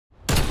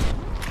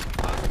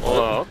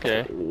Oh,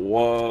 okay.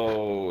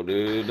 Whoa,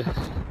 dude.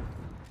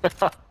 I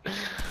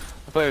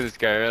played with this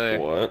guy earlier.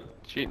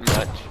 What? Cheating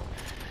much.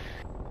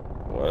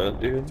 What,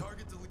 dude?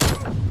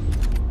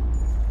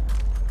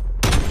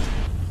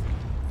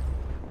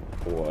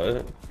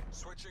 What?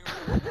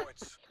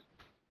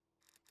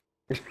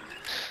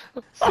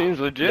 Seems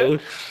legit. No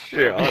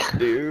shot,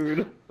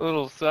 dude. A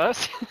little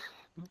sus.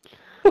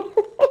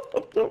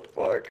 What the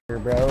fuck?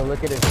 Bro,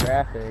 look at his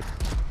graphics.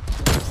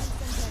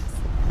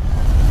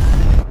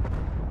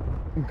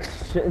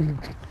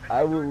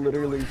 I will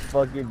literally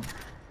fucking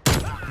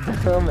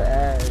dumb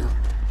ass.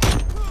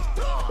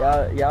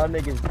 Y'all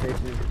niggas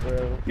bitches,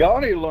 bro.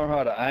 Y'all need to learn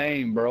how to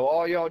aim, bro.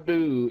 All y'all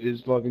do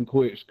is fucking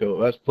quick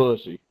scope. That's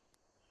pussy.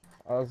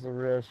 Oh, some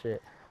real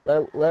shit.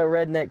 Let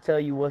Redneck tell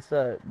you what's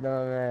up,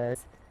 dumb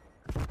ass.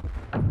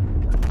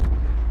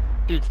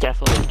 Dude's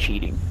definitely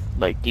cheating.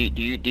 Like, do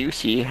you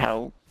see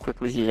how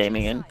quickly he's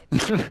aiming in?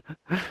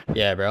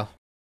 Yeah, bro.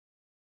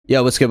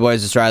 Yo, what's good,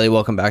 boys? It's Riley.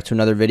 Welcome back to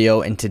another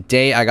video, and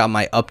today I got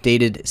my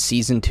updated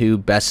Season 2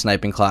 best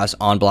sniping class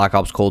on Black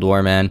Ops Cold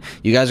War, man.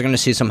 You guys are going to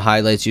see some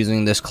highlights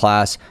using this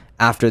class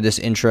after this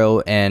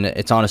intro, and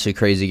it's honestly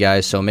crazy,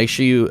 guys. So make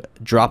sure you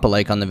drop a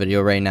like on the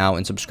video right now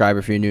and subscribe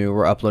if you're new.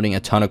 We're uploading a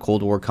ton of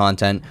Cold War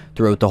content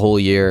throughout the whole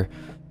year.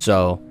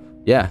 So,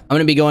 yeah. I'm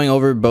going to be going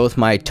over both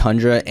my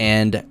Tundra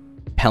and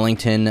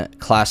Pelington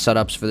class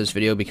setups for this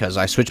video because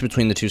I switch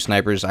between the two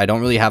snipers. I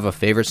don't really have a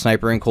favorite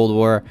sniper in Cold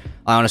War.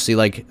 I honestly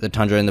like the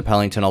Tundra and the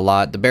Pelington a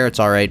lot. The Barrett's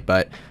alright,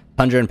 but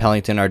Tundra and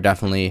Pelington are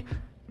definitely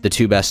the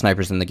two best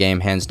snipers in the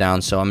game, hands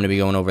down. So I'm going to be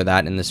going over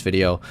that in this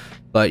video.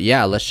 But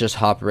yeah, let's just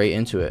hop right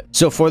into it.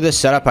 So for this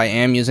setup, I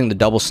am using the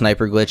double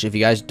sniper glitch. If you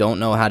guys don't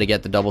know how to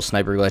get the double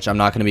sniper glitch, I'm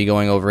not going to be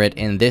going over it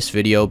in this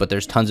video, but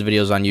there's tons of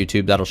videos on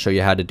YouTube that'll show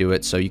you how to do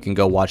it. So you can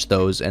go watch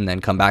those and then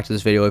come back to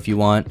this video if you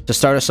want. To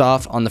start us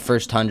off on the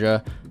first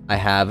Tundra, I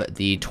have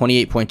the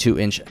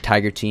 28.2-inch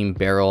Tiger Team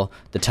barrel,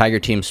 the Tiger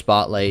Team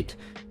spotlight,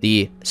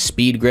 the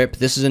speed grip.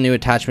 This is a new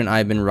attachment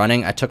I've been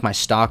running. I took my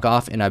stock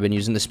off and I've been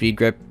using the speed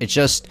grip. It's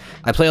just,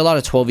 I play a lot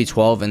of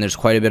 12v12 and there's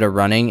quite a bit of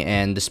running,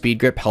 and the speed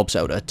grip helps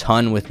out a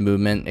ton with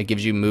movement. It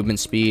gives you movement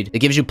speed. It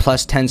gives you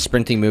plus 10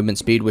 sprinting movement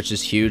speed, which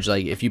is huge.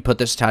 Like, if you put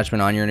this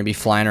attachment on, you're gonna be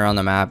flying around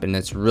the map, and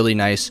it's really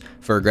nice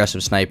for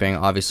aggressive sniping.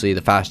 Obviously,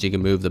 the faster you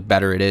can move, the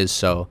better it is.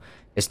 So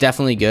it's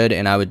definitely good,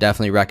 and I would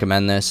definitely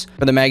recommend this.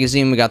 For the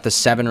magazine, we got the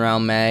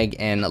 7-round mag,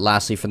 and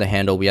lastly for the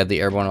handle, we have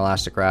the airborne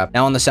elastic wrap.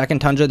 Now on the second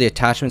Tundra, the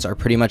attachments are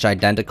pretty much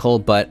identical,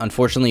 but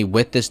unfortunately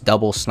with this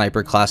double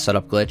sniper class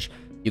setup glitch,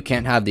 you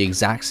can't have the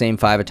exact same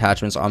 5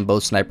 attachments on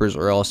both snipers,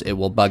 or else it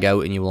will bug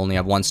out and you will only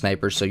have one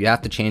sniper. So you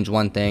have to change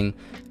one thing,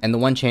 and the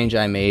one change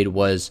I made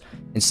was,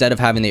 instead of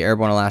having the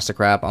airborne elastic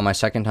wrap on my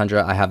second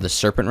Tundra, I have the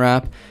serpent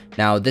wrap.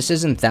 Now this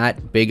isn't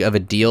that big of a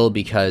deal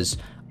because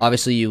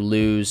obviously you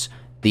lose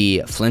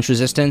the flinch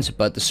resistance,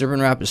 but the serpent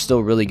wrap is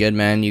still really good,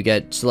 man. You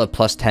still have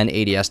plus 10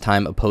 ADS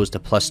time opposed to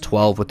plus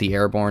 12 with the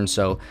airborne,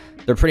 so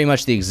they're pretty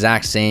much the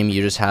exact same.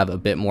 You just have a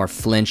bit more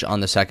flinch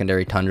on the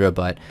secondary Tundra,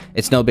 but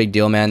it's no big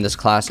deal, man. This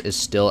class is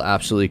still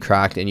absolutely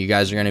cracked, and you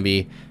guys are going to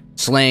be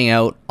slaying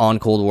out on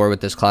Cold War with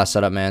this class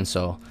setup, man,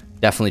 so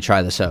definitely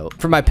try this out.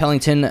 For my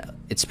Pelington,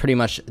 it's pretty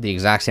much the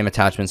exact same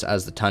attachments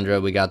as the Tundra.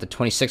 We got the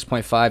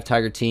 26.5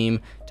 Tiger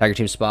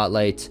Team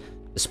spotlight,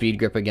 the speed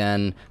grip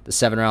again, the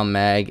 7-round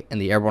mag,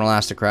 and the airborne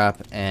elastic wrap.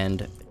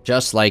 And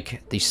just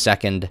like the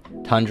second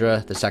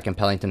Tundra, the second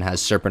Pelington has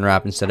serpent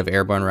wrap instead of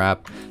airborne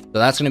wrap. So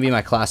that's going to be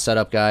my class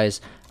setup, guys.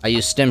 I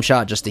use stim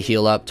shot just to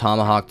heal up,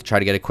 tomahawk to try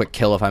to get a quick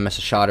kill if I miss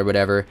a shot or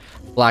whatever,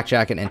 black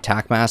jacket and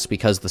tac mask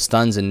because the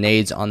stuns and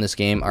nades on this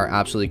game are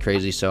absolutely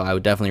crazy, so I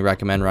would definitely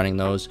recommend running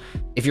those.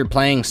 If you're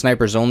playing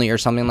snipers only or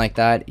something like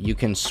that, you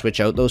can switch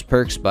out those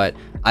perks, but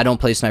I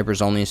don't play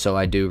snipers only, so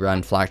I do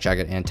run flak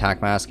jacket and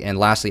tac mask. And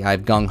lastly, I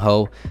have gung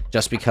ho,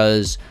 just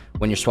because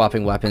when you're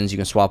swapping weapons, you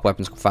can swap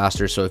weapons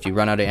faster. So if you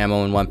run out of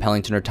ammo in one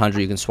Pelington or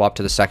Tundra, you can swap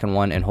to the second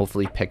one and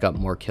hopefully pick up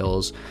more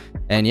kills.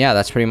 And yeah,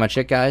 that's pretty much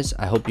it, guys.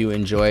 I hope you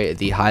enjoy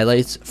the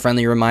highlights.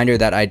 Friendly reminder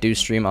that I do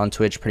stream on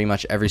Twitch pretty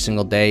much every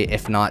single day,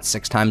 if not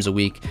 6 times a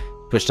week.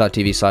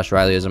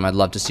 Twitch.tv/Rileyism. I'd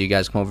love to see you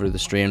guys come over to the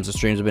streams. The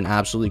streams have been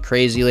absolutely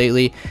crazy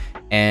lately,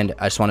 and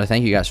I just want to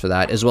thank you guys for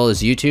that, as well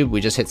as YouTube. We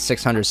just hit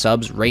 600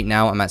 subs. Right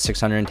now, I'm at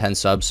 610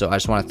 subs, so I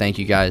just want to thank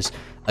you guys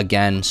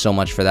again so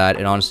much for that.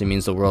 It honestly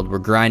means the world. We're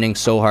grinding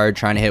so hard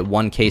trying to hit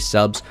 1K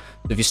subs. So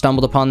if you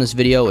stumbled upon this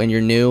video and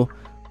you're new,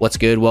 what's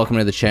good? Welcome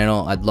to the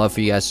channel. I'd love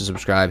for you guys to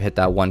subscribe, hit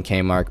that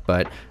 1K mark,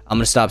 but I'm going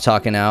to stop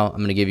talking now. I'm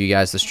going to give you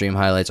guys the stream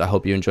highlights. I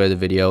hope you enjoy the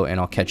video, and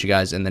I'll catch you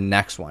guys in the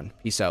next one.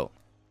 Peace out.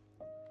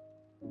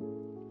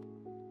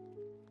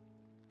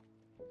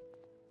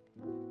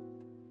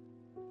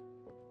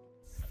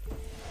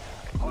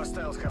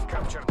 Hostiles have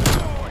captured the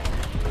point.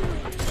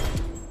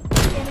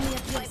 Enemy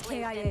appears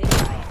KIA.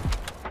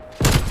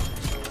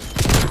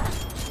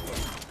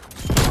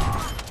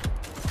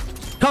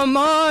 Come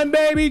on,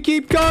 baby,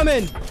 keep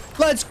coming.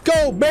 Let's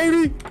go,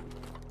 baby.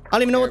 I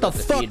don't even know what the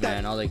fuck feed,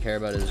 man. All they care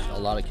about is a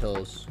lot of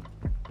kills.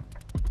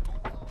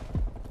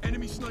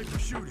 Enemy sniper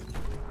shooting.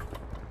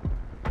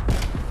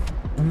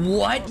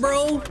 What,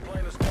 bro?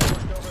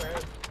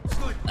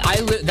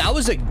 That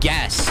was a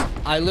guess.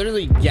 I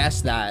literally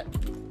guessed that,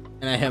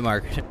 and I hit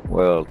marked it.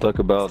 Well, talk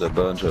about a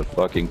bunch of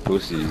fucking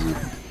pussies.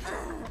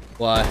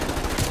 What?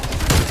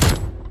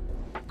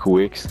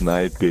 Quick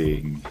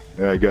sniping.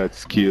 I got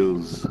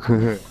skills.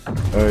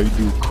 I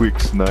do quick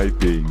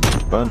sniping.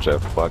 Bunch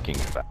of fucking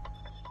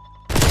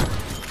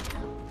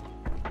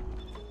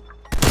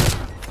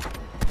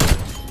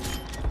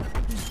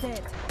He's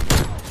dead.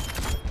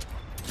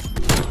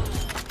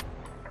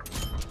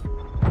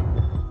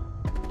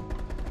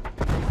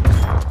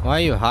 Why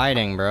are you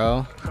hiding,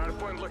 bro?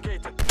 Hardpoint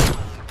located.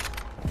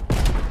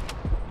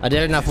 I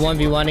did enough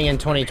 1v1ing in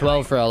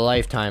 2012 for a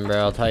lifetime, bro.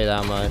 I'll tell you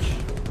that much.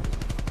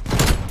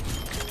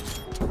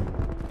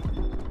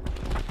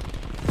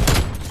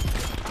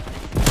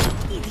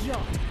 Idiot.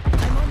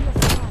 I'm on your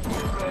side.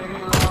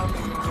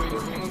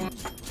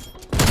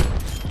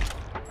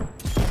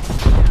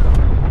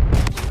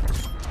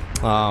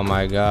 Oh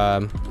my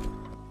god.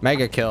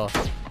 Mega kill.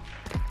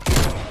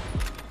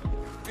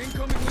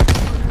 Incoming.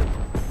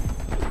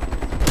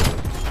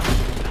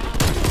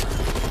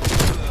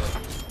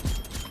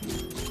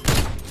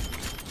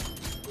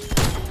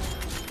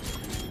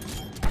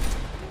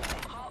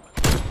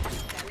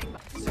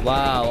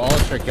 Wow,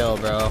 ultra kill,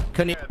 bro.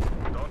 Couldn't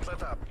Don't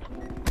let up.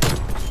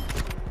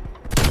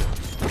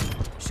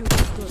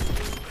 Shooting's good.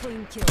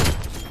 Clean kill.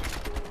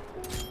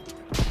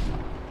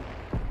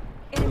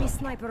 Enemy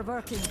sniper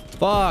working.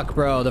 Fuck,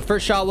 bro. The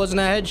first shot wasn't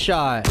a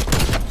headshot.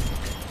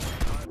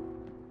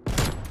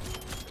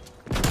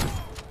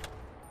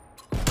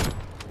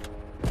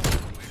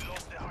 We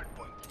lost the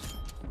hardpoint.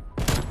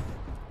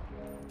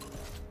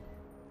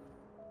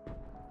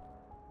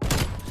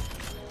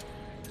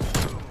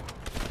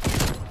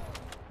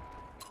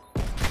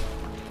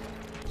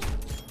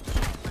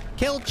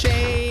 Kill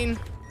chain.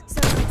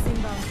 Surveillance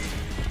inbound.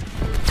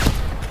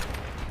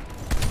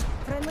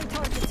 Friendly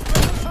targets.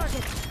 Friendly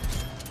targets.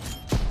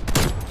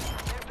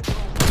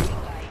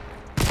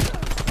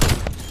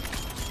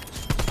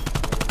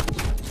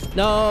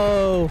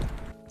 No.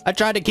 I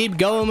tried to keep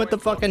going with the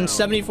fucking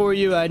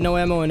 74U. I had no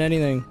ammo in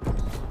anything.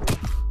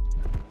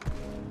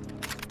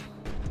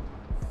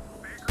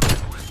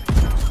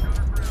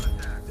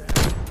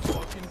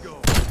 Fucking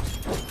go.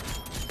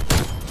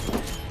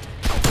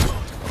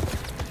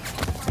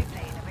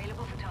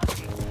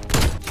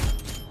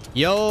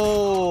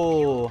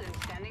 Yo.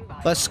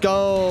 Let's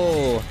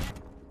go.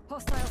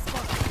 Hostile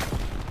spot.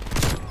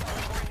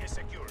 Hardpoint is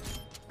secure.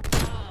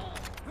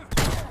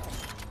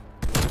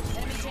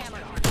 Enemy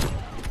jammer.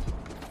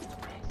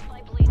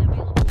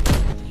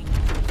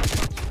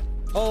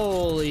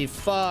 Holy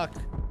fuck.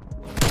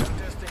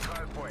 Testing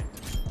hardpoint.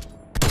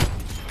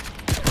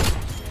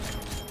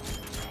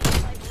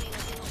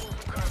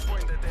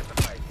 Hardpoint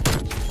identified.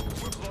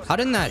 We're close. How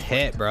didn't that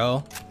hit,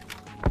 bro?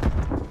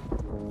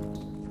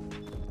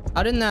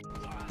 How didn't that?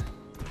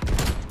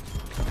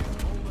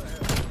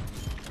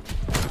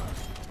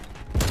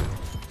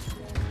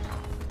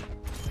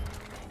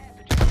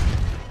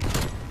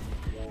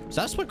 Is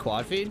that split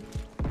quad feed?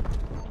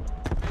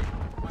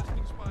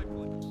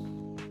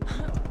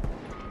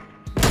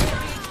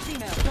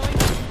 Female. Going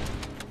up.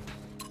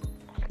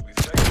 We've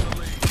taken the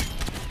lead.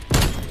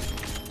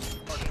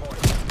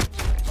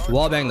 Hardpoint.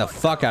 Wallbang the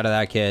fuck out of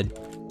that kid.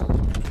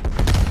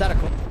 Is that a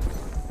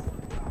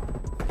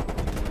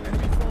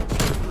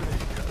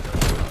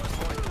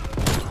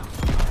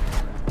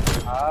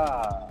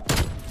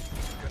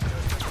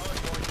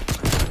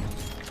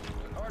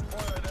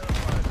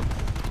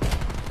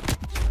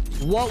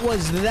What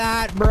was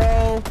that,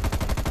 bro?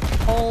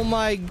 Oh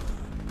my.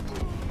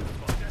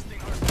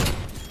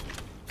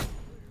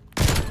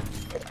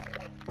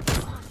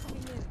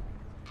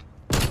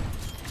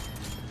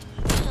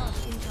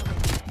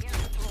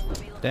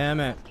 Damn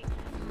it.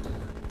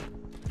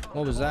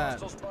 What was that?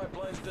 Spy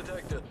planes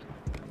detected.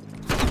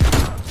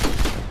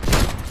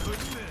 Good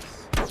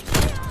miss.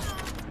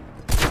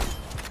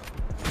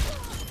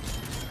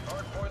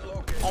 Hardpoint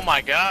located. Oh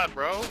my god,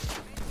 bro.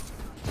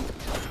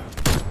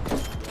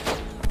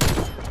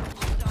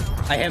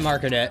 I hit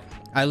marked it.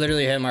 I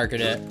literally hit marked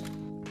it.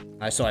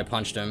 So I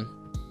punched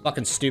him.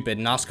 Fucking stupid.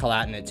 Nos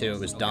Kalatin it too. It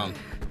was dumb.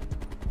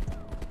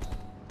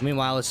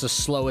 Meanwhile, it's the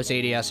slowest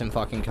ADS in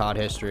fucking COD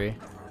history.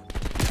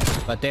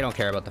 But they don't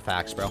care about the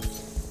facts, bro.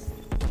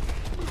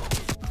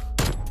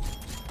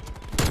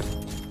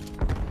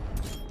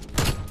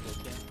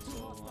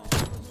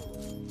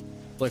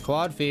 Split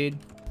quad feed.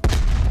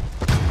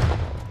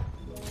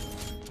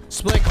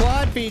 Split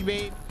quad feed,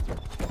 babe.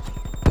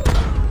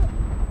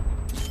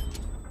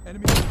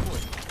 Enemy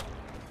deployed.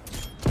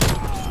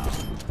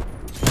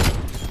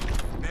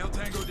 Nail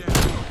tango down.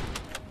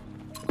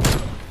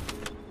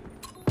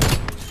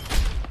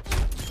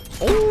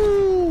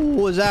 Oh,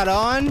 was that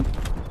on?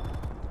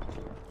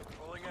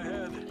 Pulling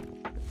ahead.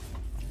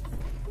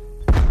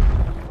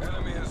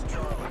 Enemy has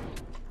Charlie.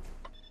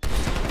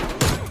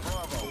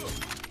 Bravo.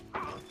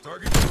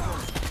 Target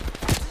confirmed.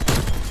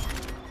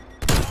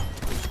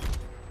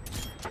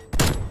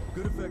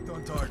 Good effect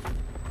on target.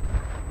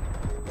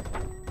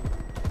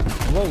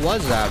 What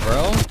was that,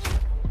 bro?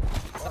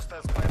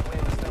 Hostile spy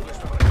plane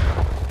established.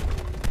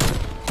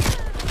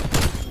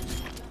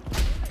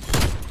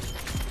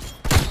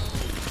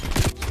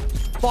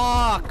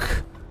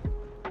 Fuck.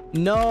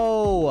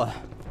 No.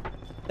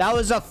 That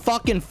was a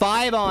fucking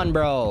 5 on,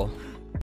 bro.